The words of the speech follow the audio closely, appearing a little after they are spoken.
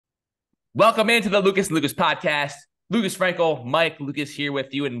Welcome into the Lucas and Lucas podcast. Lucas Frankel, Mike Lucas here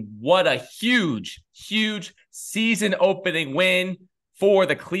with you. And what a huge season opening win for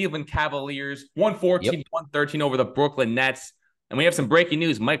the Cleveland Cavaliers. 114-113 over the Brooklyn Nets. And we have some breaking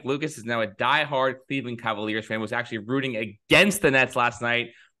news. Mike Lucas is now a diehard Cleveland Cavaliers fan, was actually rooting against the Nets last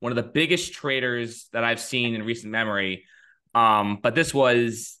night. One of the biggest traitors that I've seen in recent memory. But this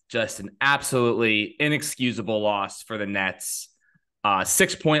was just an absolutely inexcusable loss for the Nets.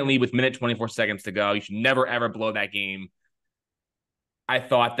 6-point lead with 24 seconds to go. You should never, ever blow that game. I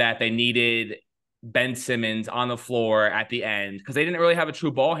thought that they needed Ben Simmons on the floor at the end because they didn't really have a true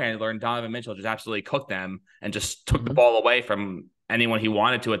ball handler, and Donovan Mitchell just absolutely cooked them and just took the ball away from anyone he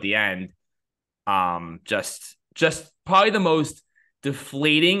wanted to at the end. Just probably the most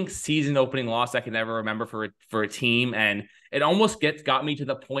deflating season opening loss I can ever remember for a team. And it almost got me to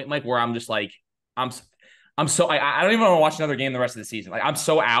the point, Mike, where I'm just like, I don't even want to watch another game the rest of the season. Like, I'm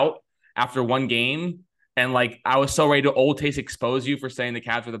so out after one game. And like, I was so ready to old taste expose you for saying the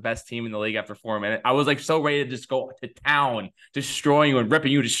Cavs were the best team in the league after 4 minutes. I was like so ready to just go to town, destroying you and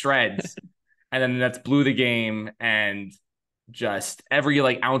ripping you to shreds. And then the Nets blew the game, and just every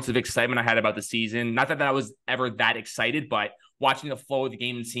like ounce of excitement I had about the season. Not that I was ever that excited, but watching the flow of the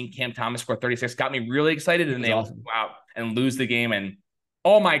game and seeing Cam Thomas score 36 got me really excited. And they awesome. Go out and lose the game, and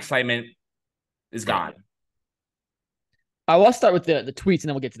all my excitement is gone. I will start with the tweets, and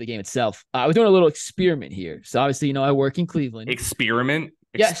then we'll get to the game itself. I was doing a little experiment here. So obviously, I work in Cleveland. Experiment?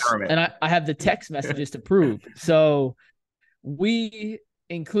 Yes, and I have the text messages to prove. So we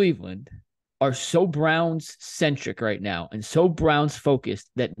in Cleveland are so Browns-centric right now and so Browns-focused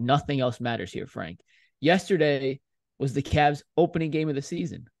that nothing else matters here, Frank. Yesterday was the Cavs' opening game of the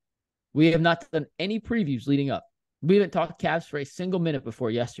season. We have not done any previews leading up. We haven't talked Cavs for a single minute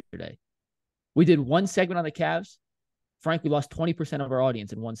before yesterday. We did one segment on the Cavs. Frank, we lost 20% of our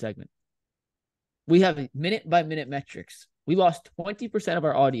audience in one segment. We have minute-by-minute metrics. We lost 20% of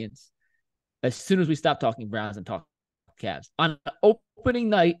our audience as soon as we stopped talking Browns and talking Cavs on an opening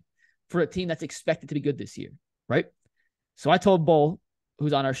night for a team that's expected to be good this year, right? So I told Bull,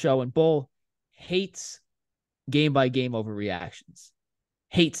 who's on our show, and Bull hates game-by-game overreactions.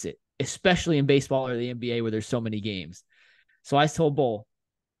 Hates it, especially in baseball or the NBA where there's so many games. So I told Bull,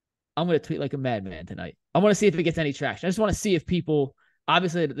 I'm going to tweet like a madman tonight. I want to see if it gets any traction. I just want to see if people,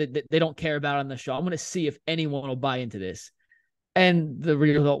 obviously, they don't care about it on the show. I want to see if anyone will buy into this. And the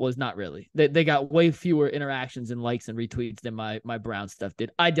result was not really. They got way fewer interactions and likes and retweets than my Brown stuff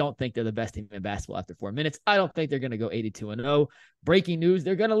did. I don't think they're the best team in basketball after 4 minutes. I don't think they're going to go 82-0. Breaking news,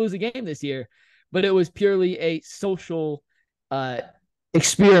 they're going to lose a game this year. But it was purely a social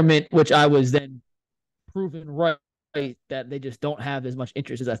experiment, which I was then proven right that they just don't have as much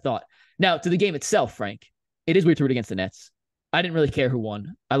interest as I thought. Now, to the game itself, Frank, it is weird to root against the Nets. I didn't really care who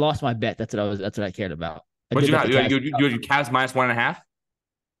won. I lost my bet. That's what I cared about. What you have? You Cavs minus 1.5?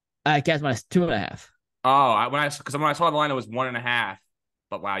 Cavs minus 2.5. Oh, when I saw the line, it was 1.5.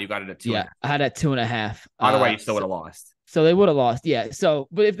 But wow, you got it at 2. Yeah, I had it at 2.5. Either way, you still would have lost. So they would have lost. Yeah. So,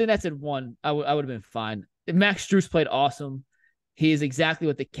 but if the Nets had won, I would have been fine. If Max Strus played awesome. He is exactly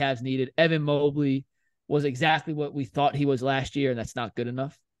what the Cavs needed. Evan Mobley was exactly what we thought he was last year, and that's not good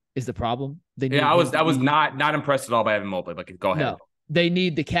enough is the problem. I was not impressed at all by Evan Mobley, but go ahead. No, they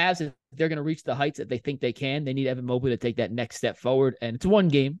need the Cavs. If they're going to reach the heights that they think they can, they need Evan Mobley to take that next step forward. And it's one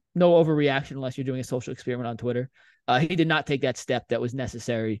game, no overreaction unless you're doing a social experiment on Twitter. He did not take that step that was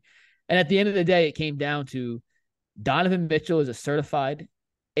necessary. And at the end of the day, it came down to Donovan Mitchell is a certified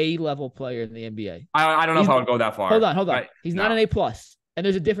A-level player in the NBA. I don't know if I would go that far. Hold on. He's not an A+. And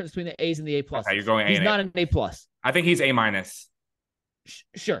there's a difference between the A's and the A+. Okay, you're going A. He's not an A+. I think he's A-.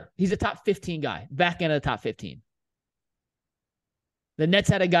 Sure. He's a top 15 guy, back end of the top 15. The Nets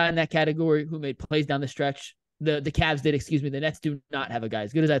had a guy in that category who made plays down the stretch. The Cavs did, excuse me. The Nets do not have a guy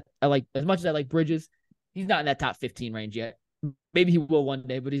as good as I like. As much as I like Bridges, he's not in that top 15 range yet. Maybe he will one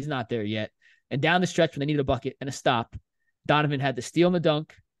day, but he's not there yet. And down the stretch when they needed a bucket and a stop, Donovan had the steal and the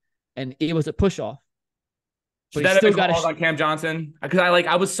dunk, and it was a push-off. Should that have been called on Cam Johnson? Because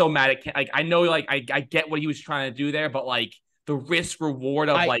I was so mad at Cam. Like, I know, like, I get what he was trying to do there, but like the risk reward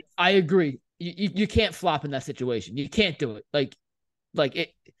of I agree. You can't flop in that situation. You can't do it. Like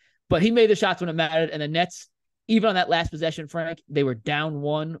it. But he made the shots when it mattered, and the Nets, even on that last possession, Frank, they were down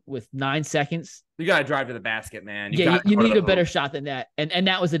 1 with 9 seconds. You got to drive to the basket, man. You need a better shot than that, and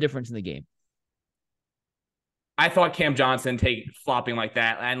that was the difference in the game. I thought Cam Johnson flopping like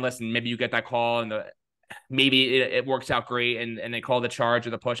that, and listen, maybe you get that call and maybe it works out great and they call the charge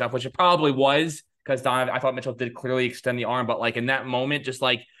or the push off, which it probably was because I thought Mitchell did clearly extend the arm, but like in that moment, just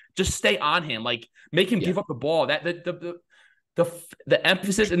stay on him, like make him give up the ball. the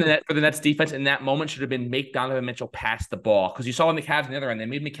emphasis in the net for the Nets defense in that moment should have been make Donovan Mitchell pass the ball, because you saw on the Cavs on the other end, they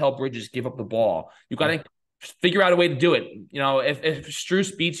made Mikal Bridges give up the ball. You got to figure out a way to do it. If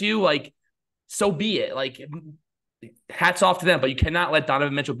Strus beats you, like, so be it. Like, hats off to them, but you cannot let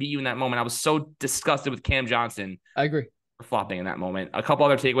Donovan Mitchell beat you in that moment. I was so disgusted with Cam Johnson. I agree. For flopping in that moment. A couple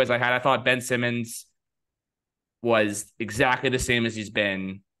other takeaways I had. I thought Ben Simmons was exactly the same as he's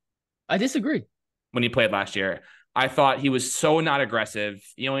been. I disagree. When he played last year, I thought he was so not aggressive.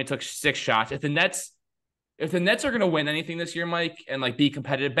 He only took 6 shots. If the Nets are going to win anything this year, Mike, and like be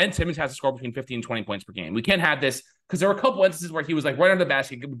competitive, Ben Simmons has to score between 15 and 20 points per game. We can't have this, because there were a couple instances where he was like right under the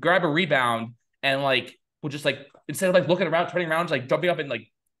basket, grab a rebound, and like would just like, instead of like looking around, turning around, just like jumping up and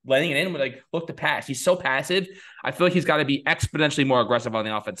like letting it in, would like look to pass. He's so passive. I feel like he's got to be exponentially more aggressive on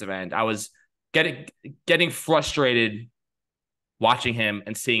the offensive end. I was getting frustrated watching him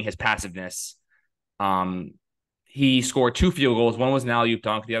and seeing his passiveness. He scored 2 field goals. One was an alley-oop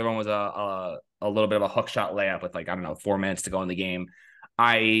dunk. The other one was a little bit of a hook shot layup with, like, I don't know, 4 minutes to go in the game.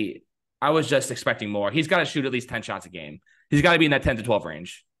 I was just expecting more. He's got to shoot at least 10 shots a game. He's got to be in that 10 to 12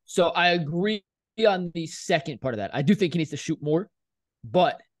 range. So I agree on the second part of that. I do think he needs to shoot more,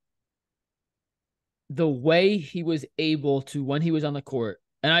 but the way he was able to, when he was on the court,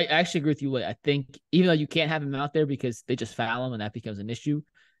 and I actually agree with you, I think even though you can't have him out there because they just foul him and that becomes an issue,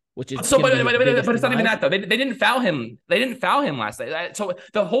 which is so. But it's not even that though. They didn't foul him. They didn't foul him last night. So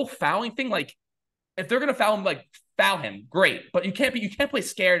the whole fouling thing, like, if they're gonna foul him, like, foul him, great. But you can't play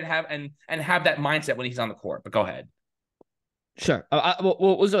scared and have that mindset when he's on the court. But go ahead. Sure.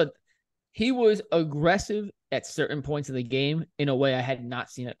 He was aggressive at certain points in the game in a way I had not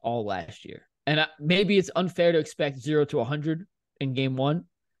seen it all last year. And maybe it's unfair to expect 0 to 100 in game 1,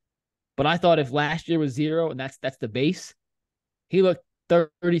 but I thought if last year was 0 and that's the base, he looked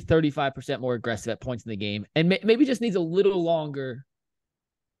 35% more aggressive at points in the game, and maybe just needs a little longer,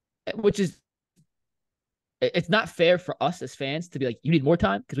 which is, it's not fair for us as fans to be like, you need more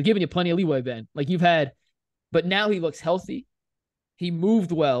time, because we're giving you plenty of leeway, Ben. Like, but now he looks healthy. He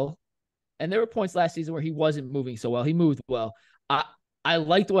moved well, and there were points last season where he wasn't moving so well. He moved well. I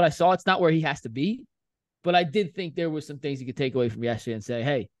liked what I saw. It's not where he has to be, but I did think there were some things you could take away from yesterday and say,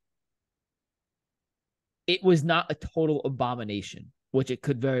 hey, it was not a total abomination, which it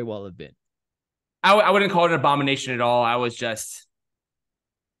could very well have been. I wouldn't call it an abomination at all. I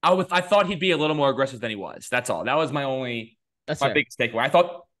thought he'd be a little more aggressive than he was. That's all. That was my biggest takeaway. I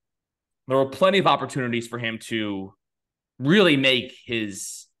thought there were plenty of opportunities for him to really make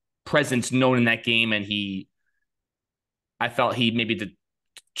his presence known in that game, and I felt he maybe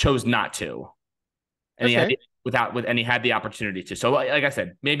chose not to, and he had the opportunity to. So, like I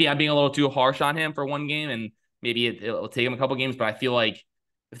said, maybe I'm being a little too harsh on him for one game, and maybe it'll take him a couple games. But I feel like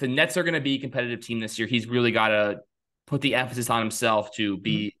if the Nets are going to be a competitive team this year, he's really got to put the emphasis on himself to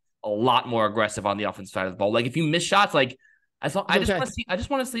be a lot more aggressive on the offensive side of the ball. Like, if you miss shots, like I just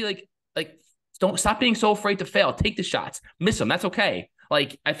want to see like don't stop being so afraid to fail. Take the shots, miss them. That's okay.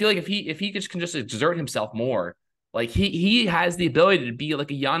 Like, I feel like if he just can just exert himself more. Like, he has the ability to be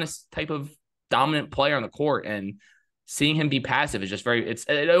like a Giannis type of dominant player on the court, and seeing him be passive is just it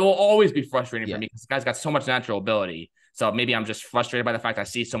will always be frustrating for me, because this guy's got so much natural ability. So maybe I'm just frustrated by the fact I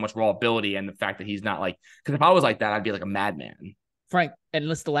see so much raw ability, and the fact that he's not like, because if I was like that, I'd be like a madman. Frank, and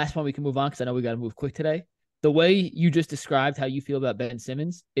that's the last one we can move on, because I know we got to move quick today. The way you just described how you feel about Ben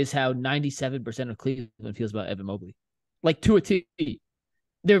Simmons is how 97% of Cleveland feels about Evan Mobley. Like, to a T.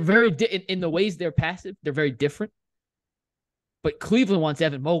 They're very in the ways they're passive. They're very different. But Cleveland wants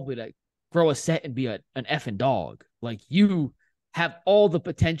Evan Mobley to grow a set and be an effing dog. Like, you have all the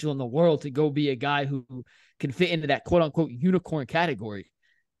potential in the world to go be a guy who can fit into that quote unquote unicorn category.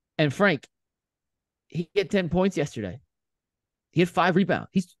 And Frank, he had 10 points yesterday. He had 5 rebounds.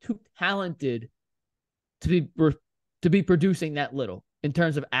 He's too talented to be producing that little in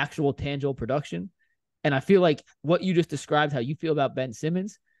terms of actual tangible production. And I feel like what you just described, how you feel about Ben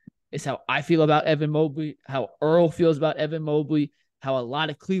Simmons, is how I feel about Evan Mobley, how Earl feels about Evan Mobley, how a lot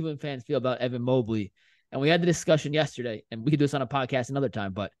of Cleveland fans feel about Evan Mobley. And we had the discussion yesterday, and we could do this on a podcast another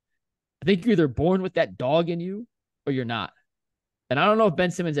time, but I think you're either born with that dog in you or you're not. And I don't know if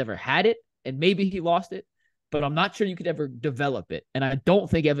Ben Simmons ever had it, and maybe he lost it, but I'm not sure you could ever develop it. And I don't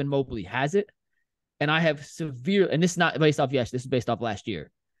think Evan Mobley has it. And I have and this is not based off this is based off last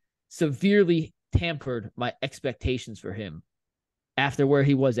year, severely tampered my expectations for him after where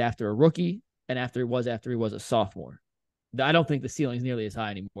he was after a rookie and after he was a sophomore. I don't think the ceiling is nearly as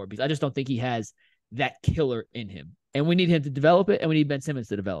high anymore, because I just don't think he has that killer in him. And we need him to develop it, and we need Ben Simmons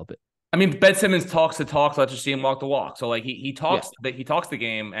to develop it. I mean, Ben Simmons talks the talk, so let's just see him walk the walk. So, like, he talks the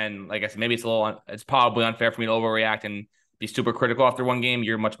game, and like I said, maybe it's probably unfair for me to overreact and be super critical after one game.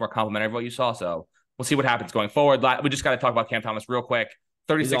 You're much more complimentary of what you saw. So we'll see what happens going forward. We just got to talk about Cam Thomas real quick.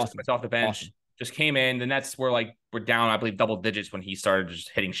 36 awesome. minutes off the bench. Awesome. Just came in. The Nets were down, I believe, double digits when he started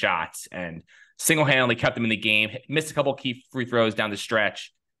just hitting shots and single-handedly kept them in the game. Missed a couple key free throws down the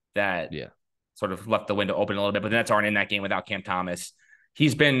stretch that sort of left the window open a little bit, but the Nets aren't in that game without Cam Thomas.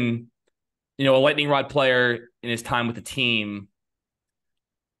 He's been, a lightning rod player in his time with the team.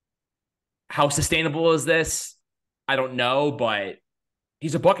 How sustainable is this? I don't know, but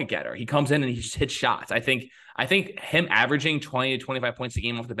he's a bucket getter. He comes in and he just hits shots. I think him averaging 20 to 25 points a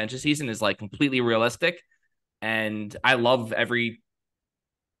game off the bench this season is completely realistic. And I love every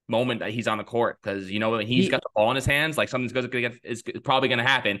moment that he's on the court because, when he's got the ball in his hands, something's is probably going to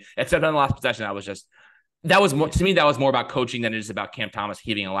happen. Except on the last possession, that was more about coaching than it is about Cam Thomas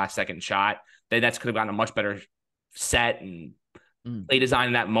heaving a last second shot. The Nets could have gotten a much better set and play design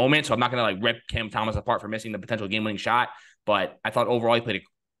in that moment. So I'm not going to rip Cam Thomas apart for missing the potential game-winning shot. But I thought overall he played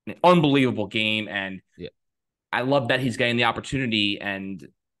an unbelievable game, and I love that he's getting the opportunity, and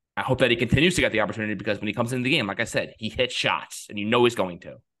I hope that he continues to get the opportunity because when he comes into the game, like I said, he hits shots, and he's going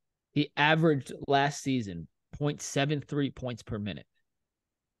to. He averaged last season 0.73 points per minute,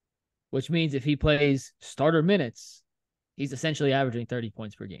 which means if he plays starter minutes, he's essentially averaging 30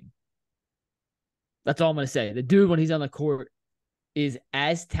 points per game. That's all I'm going to say. The dude, when he's on the court, is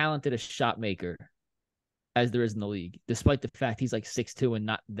as talented a shot maker as there is in the league, despite the fact he's 6'2" and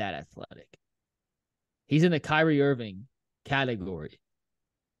not that athletic. He's in the Kyrie Irving category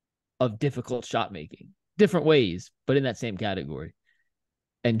of difficult shot making. Different ways, but in that same category.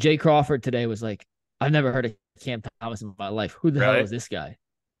 And Jay Crawford today was I've never heard of Cam Thomas in my life. Who the hell is this guy?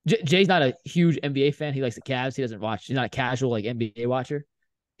 Jay's not a huge NBA fan. He likes the Cavs. He doesn't watch. He's not a casual NBA watcher.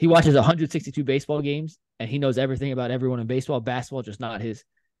 He watches 162 baseball games, and he knows everything about everyone in baseball. Basketball, just not his.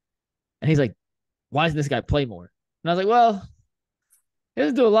 And he's like, why doesn't this guy play more? And I was like, well, he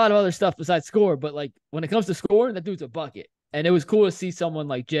doesn't do a lot of other stuff besides score, but when it comes to scoring, that dude's a bucket. And it was cool to see someone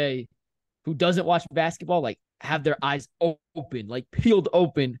like Jay, who doesn't watch basketball, have their eyes open, peeled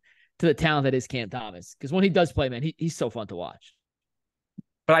open to the talent that is Cam Thomas. Because when he does play, man, he's so fun to watch.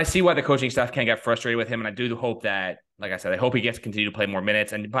 But I see why the coaching staff can't get frustrated with him, and I do hope that, like I said, I hope he gets to continue to play more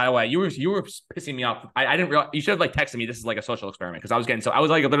minutes. And by the way, you were pissing me off. I didn't realize you should have texted me. This is a social experiment because I was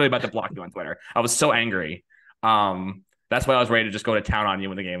literally about to block you on Twitter. I was so angry. That's why I was ready to just go to town on you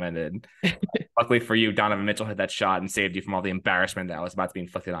when the game ended. Luckily for you, Donovan Mitchell hit that shot and saved you from all the embarrassment that was about to be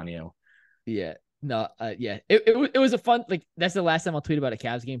inflicted on you. Yeah. No, it was a fun, that's the last time I'll tweet about a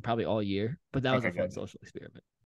Cavs game probably all year, but that was a fun social experiment.